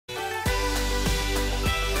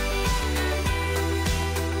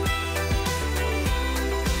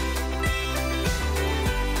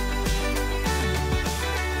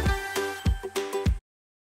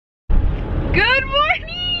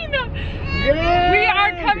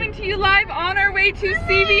are coming to you live on our way to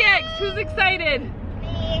CVX. Who's excited?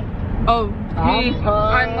 Me. Oh, me.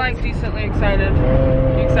 I'm like decently excited.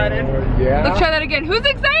 You excited? Yeah. Let's try that again. Who's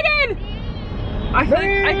excited? I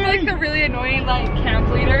feel like the really annoying like camp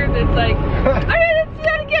leader that's like, alright, let's do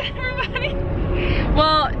that again, everybody.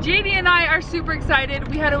 Well, JD and I are super excited.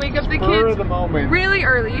 We had to wake up the kids really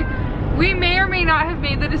early. We may or may not have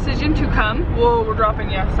made the decision to come. Whoa, we're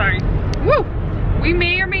dropping, yeah, sorry. Woo! We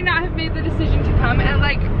may or may not have made the decision to come at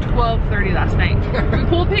like 12:30 last night. We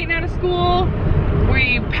pulled Peyton out of school.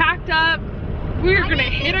 We packed up. We were gonna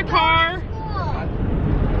hit a car.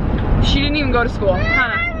 She didn't even go to school,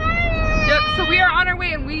 huh? Yep, so we are on our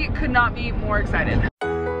way and we could not be more excited.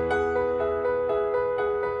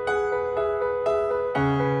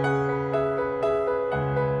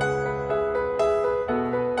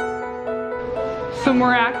 So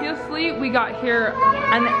miraculously, we got here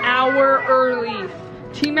an hour early.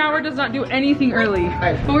 Team Mower does not do anything early.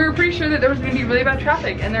 But we were pretty sure that there was gonna be really bad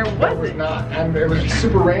traffic and there wasn't. It was not, and it was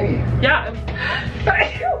super rainy. Yeah.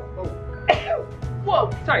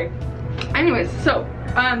 Whoa, sorry. Anyways, so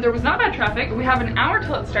there was not bad traffic. We have an hour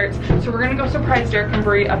till it starts, so we're gonna go surprise Derek and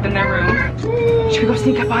Bree up in their room. Should we go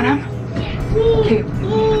sneak up on them? Okay,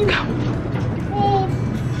 go.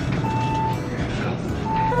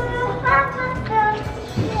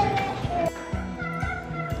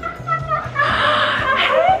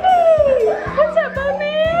 What's up, my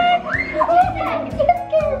man?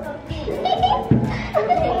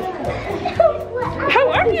 How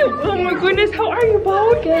are you? Oh my goodness, how are you,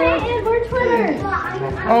 Bo? Good. We're twinners.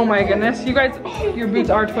 Oh my goodness, you guys, oh, your boots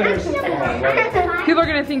are twinners. People are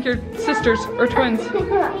gonna think you're sisters or twins. You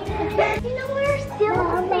know we're still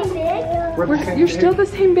the same big? You're still the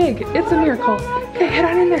same big. It's a miracle. Okay, head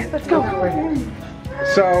on in there. Let's go.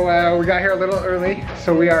 So we got here a little early,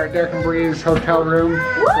 so we are at Derek and Bree's hotel room with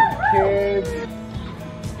the kids.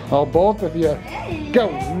 Oh, both of you. Go.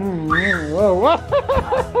 Whoa, whoa.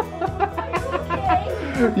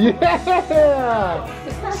 Yeah!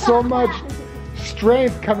 So much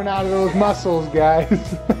strength coming out of those muscles,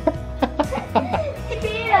 guys.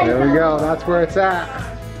 There we go. That's where it's at.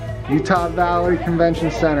 Utah Valley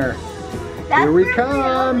Convention Center. Here we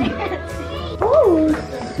come. Oh,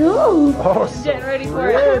 so. Oh, so Getting ready for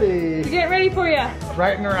pretty. you. Getting ready for you.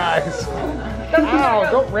 Right in her eyes. Ow,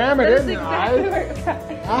 don't ram it in your eyes.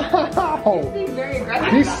 Ow. Very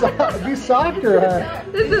aggressive. Be softer, huh?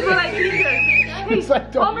 This is what I teach her. It's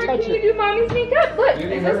like, don't Palmer, touch can you it. do mommy's makeup? Look,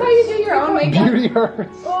 is this how you do your own makeup? Beauty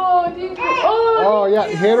hurts. Oh, dude. Oh, yeah,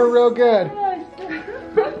 hit her real good.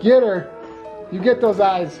 Get her. You get those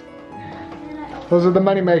eyes. Those are the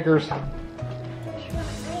money makers.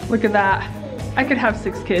 Look at that. I could have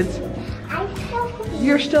 6 kids.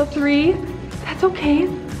 You're still 3? That's okay.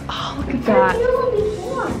 Oh, look at that.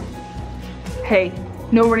 Hey,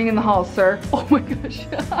 no running in the halls, sir. Oh my gosh.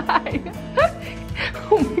 Hi.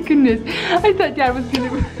 Oh my goodness. I thought Dad was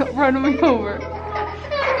gonna run me over.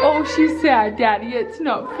 Oh, she's sad, Daddy. It's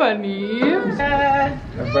not funny.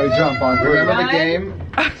 Everybody jump on. Remember the game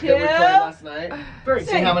that we played last night?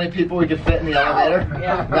 See how many people we could fit in the elevator?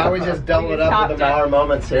 Yeah. Now we just double it up with the Mower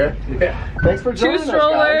moments here. Yeah. Thanks for joining us,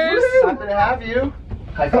 strollers. guys. Happy to have you.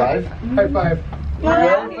 High five. High five. You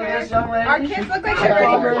ready for this, young lady? Our kids look like they're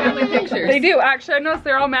ready for family pictures. They do. Actually, I noticed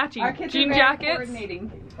they're all matching. Our kids Jean are very jackets.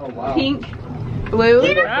 coordinating. Oh, wow. Pink, blue.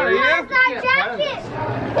 Jennifer has that jacket.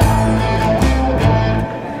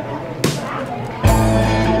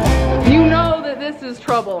 You know that this is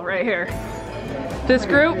trouble right here. This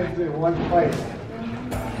group.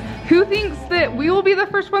 Who thinks that we will be the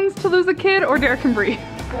first ones to lose a kid, or Derek and Bree?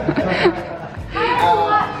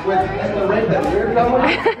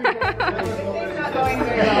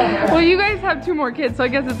 Well, you guys have 2 more kids, so I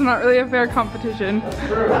guess it's not really a fair competition.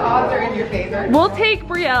 The odds are in your favor. We'll take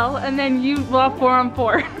Brielle, and then you will have 4 on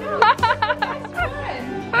 4.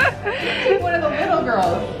 Take one of the little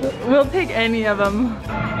girls. We'll take any of them.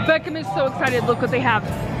 Beckham is so excited. Look what they have.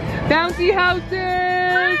 Bouncy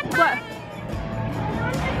houses. What?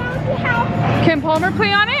 Can Palmer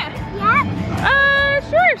play on it? Yep.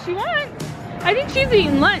 Sure, if she wants. I think she's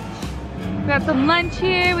eating lunch. We got some lunch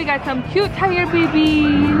here. We got some cute tiger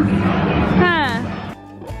babies. Huh.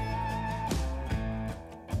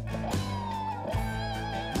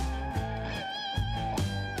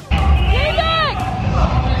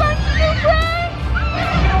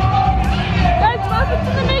 Guys, welcome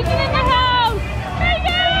to the making in the house. Hey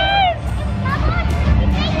guys!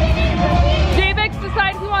 JVX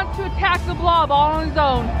decided he wants to attack the blob all on his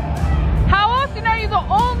own. How often are you the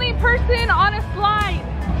only person on a slide?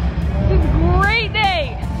 This is a great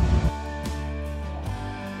day.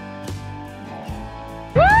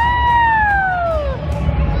 Woo!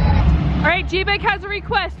 J-Bag has a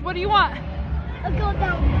request. What do you want? I'll go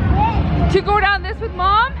down this. To go down this with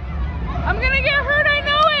mom? I'm gonna get hurt, I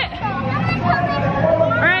know it.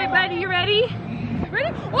 All right, buddy, you ready? Ready?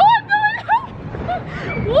 Oh, I'm going up.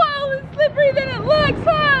 Whoa, it's slippery than it looks,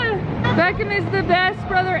 huh? Beckham is the best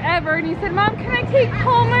brother ever, and he said, Mom, can I take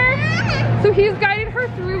Palmer? So he's guided her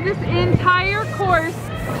through this entire course.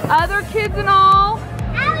 Other kids and all.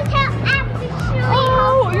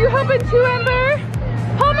 Oh, you're helping too, Ember?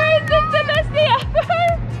 Palmer, is this the best day ever?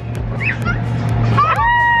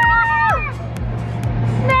 Ah!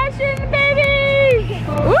 Smashing, baby!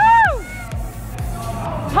 Woo!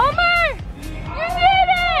 Palmer, you did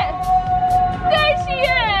it! There she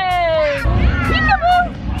is! Peekaboo!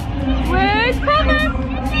 Where's Palmer?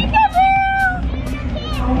 Peekaboo!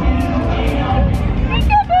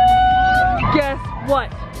 Peekaboo! Guess what?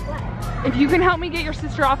 If you can help me get your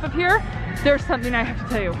sister off of here, there's something I have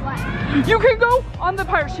to tell you. What? You can go on the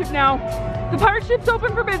pirate ship now. The pirate ship's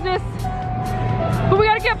open for business. But we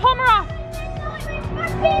gotta get Palmer off.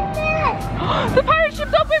 The pirate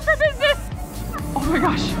ship's open for business. Oh my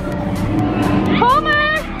gosh.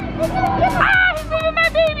 Palmer! Ah, he's moving my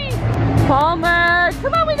baby. Palmer,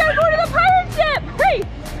 come on, we gotta go to the pirate ship. Hey!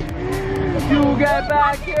 You get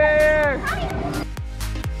back here.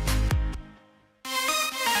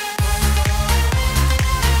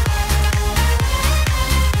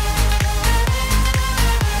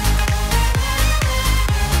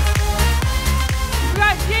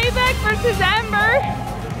 Versus Ember.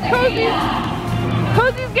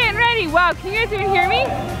 Cozy's getting ready. Wow, can you guys even hear me?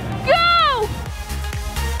 Go!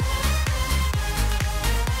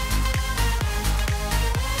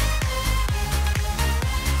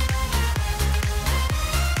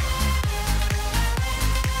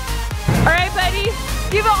 All right, buddy.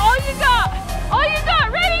 Give it all you got. All you got.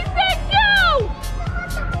 Ready, set, go!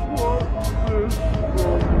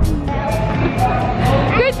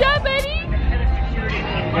 Good job, buddy.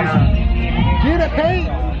 Get it, Pete!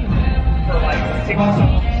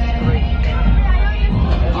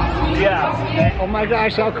 Yeah. Oh my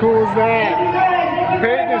gosh, how cool is that?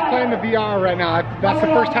 Peyton is playing the VR right now. That's the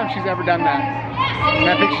first time she's ever done that. And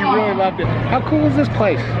I think she really loved it. How cool is this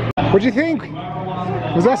place? What'd you think?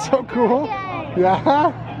 Was that so cool?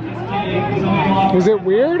 Yeah? Was it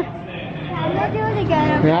weird? I'm not doing it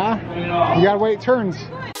again. Yeah? You gotta wait turns.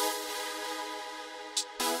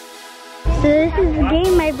 So this is the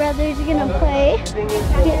game my brother's gonna play.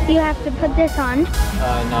 You have to put this on.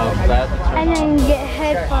 No, that. And then get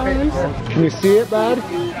headphones. Can you see it, bud?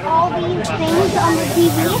 See all these things on the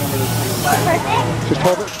TV. Perfect. Just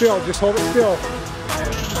hold it still, just hold it still.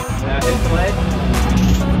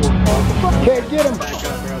 Okay, get him.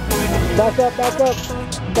 Back up, back up.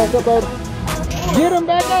 Back up, bud. Get him,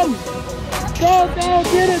 back up. Go, go,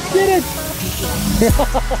 get it, get it.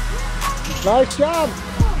 Nice job.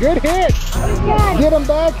 Good hit. Get him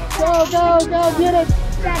back. Go, go, go, get it.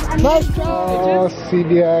 Nice job. Oh,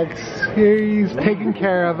 CVX. He's taking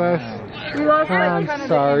care of us. I'm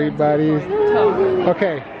sorry, buddy.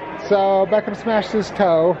 Okay, so Beckham smashed his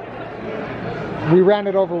toe. We ran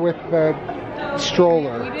it over with the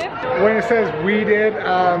stroller. When it says we did,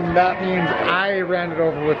 that means I ran it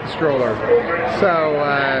over with the stroller. So,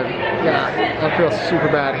 yeah, I feel super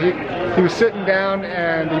bad. He was sitting down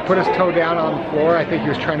and he put his toe down on the floor. I think he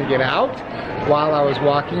was trying to get out while I was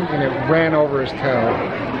walking, and it ran over his toe.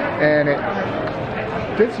 And it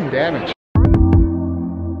did some damage.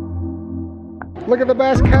 Look at the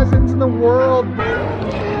best cousins in the world.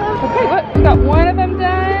 Okay, what? We got one of them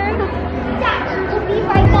done.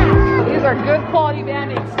 These are good quality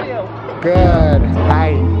band-aids too. Good.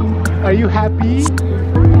 Hi. Are you happy?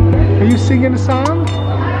 Are you singing a song?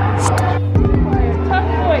 Tough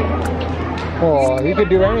boy. Oh, he could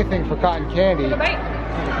do anything for cotton candy.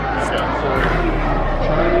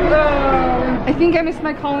 I think I missed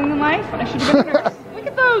my calling in life. I should have been a nurse. Look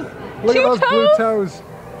at those. Look at those toes. blue toes.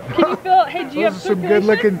 Can you feel it? Hey, do you have Those are some circulation? good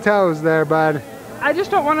looking toes there, bud. I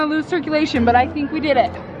just don't want to lose circulation, but I think we did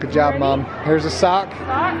it. Good job, Mom. Here's a sock.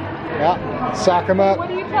 Sock? Yeah, sock him up. What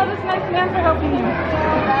do you tell this nice man for helping you?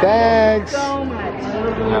 Thanks. So much.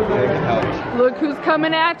 Look who's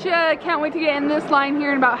coming at you. Can't wait to get in this line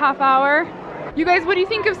here in about half hour. You guys, what do you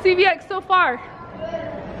think of CVX so far?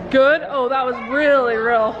 Good? Oh, that was really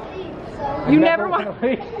real. You never want.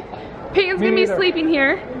 Peyton's gonna be sleeping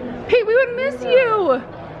here. Peyton, we would miss you.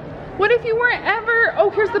 What if you weren't ever? Oh,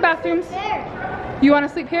 here's the bathrooms. You want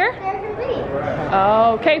to sleep here?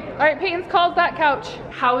 Okay. All right, Peyton's calls that couch.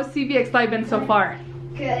 How has CVX Live been so far?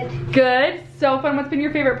 Good. Good. So fun. What's been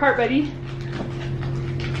your favorite part, buddy?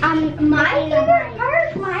 My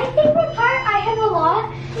favorite part, I have a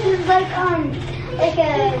lot, is like like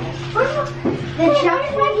the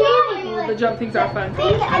jumping game. The jump things are fun.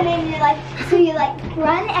 And then you're like, so you like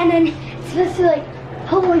run, and then it's supposed to like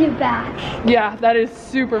pull you back. Yeah, that is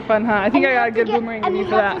super fun, huh? I think I got a good boomerang with you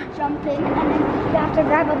for that. Jumping, and then you have to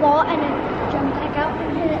grab a ball and then jump back out,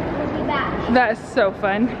 and then it pulls you back. That is so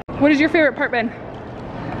fun. What is your favorite part, Ben?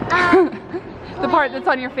 The part that's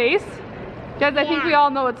on your face? Guys, I think we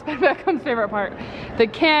all know what's Ben Beckham's favorite part. The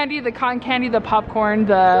candy, the cotton candy, the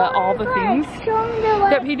popcorn, all the things.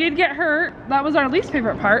 Yep, he did get hurt. That was our least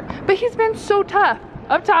favorite part, but he's been so tough.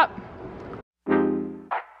 Up top.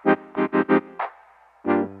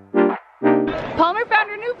 Palmer found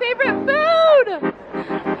her new favorite food.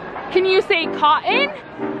 Can you say cotton?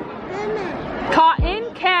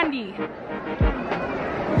 Cotton candy.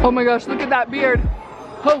 Oh my gosh, look at that beard.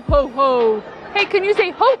 Ho, ho, ho. Hey, can you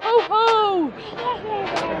say ho, ho, ho?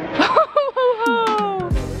 Ho, ho, ho.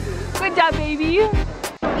 Good job, baby.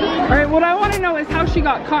 All right, what I want to know is how she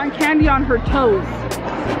got cotton candy on her toes.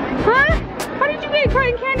 Huh? How did you get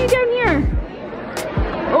cotton candy down here?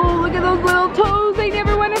 Oh, look at those little toes. I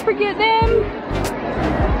never want to forget them.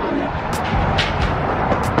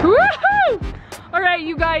 Woohoo! All right,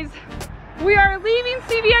 you guys. We are leaving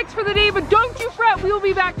CVX for the day, but don't you fret. We will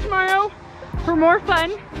be back tomorrow for more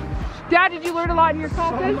fun. Dad, did you learn a lot in your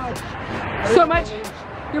classes? So much.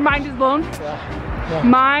 Your mind is blown? Yeah.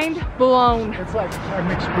 Mind blown. It's like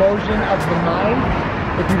an explosion of the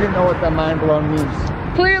mind, if you didn't know what that mind blown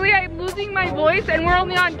means. Clearly, I'm losing my voice, and we're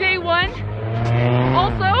only on day 1.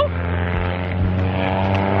 Also,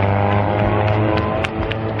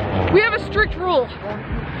 we have a strict rule.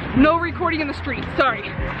 No recording in the street, sorry.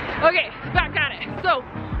 Okay, back at it. So,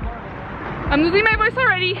 I'm losing my voice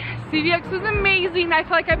already. CVX was amazing. I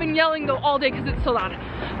feel like I've been yelling though all day because it's so loud.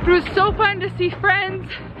 But it was so fun to see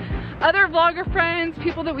friends, other vlogger friends,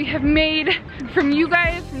 people that we have made from you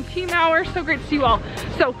guys, from Team Mower. So great to see you all.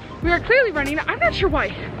 So, we are clearly running. I'm not sure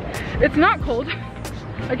why. It's not cold.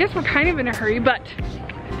 I guess we're kind of in a hurry, but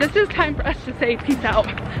this is time for us to say peace out.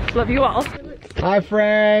 Love you all. Hi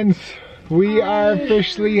friends, we are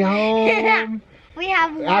officially home. We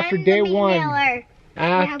have one after day Meet 1. Miller.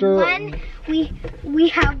 We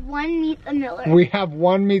have one Meet the Miller. We have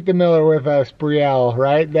one Meet the Miller with us, Brielle,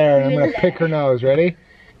 right there. And I'm gonna pick her nose. Ready?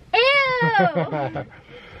 Ew!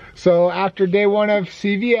 So after day 1 of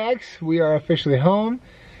CVX, we are officially home.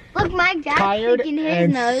 Look, my dad's Tired picking his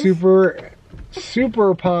and nose.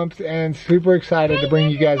 super pumped and super excited to bring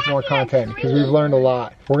you guys more content because we've learned a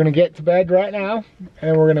lot. We're gonna get to bed right now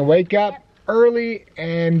and we're gonna wake up early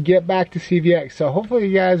and get back to CVX. So hopefully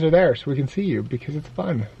you guys are there so we can see you because it's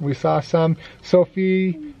fun. We saw some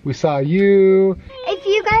Sophie, we saw you. If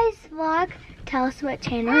you guys vlog, tell us what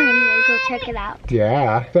channel and we'll go check it out.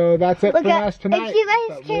 Yeah, so that's it for us tonight. If you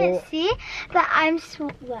guys can't see, but I'm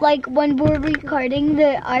like when we're recording,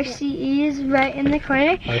 the RCE is right in the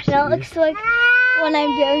corner. And it looks like when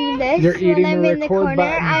I'm doing this, you're eating when I'm in the corner,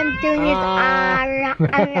 button. I'm doing this.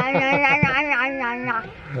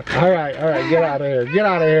 Alright, get out of here. Get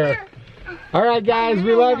out of here. Alright guys,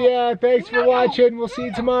 we love you. Thanks for watching. We'll see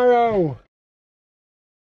you tomorrow.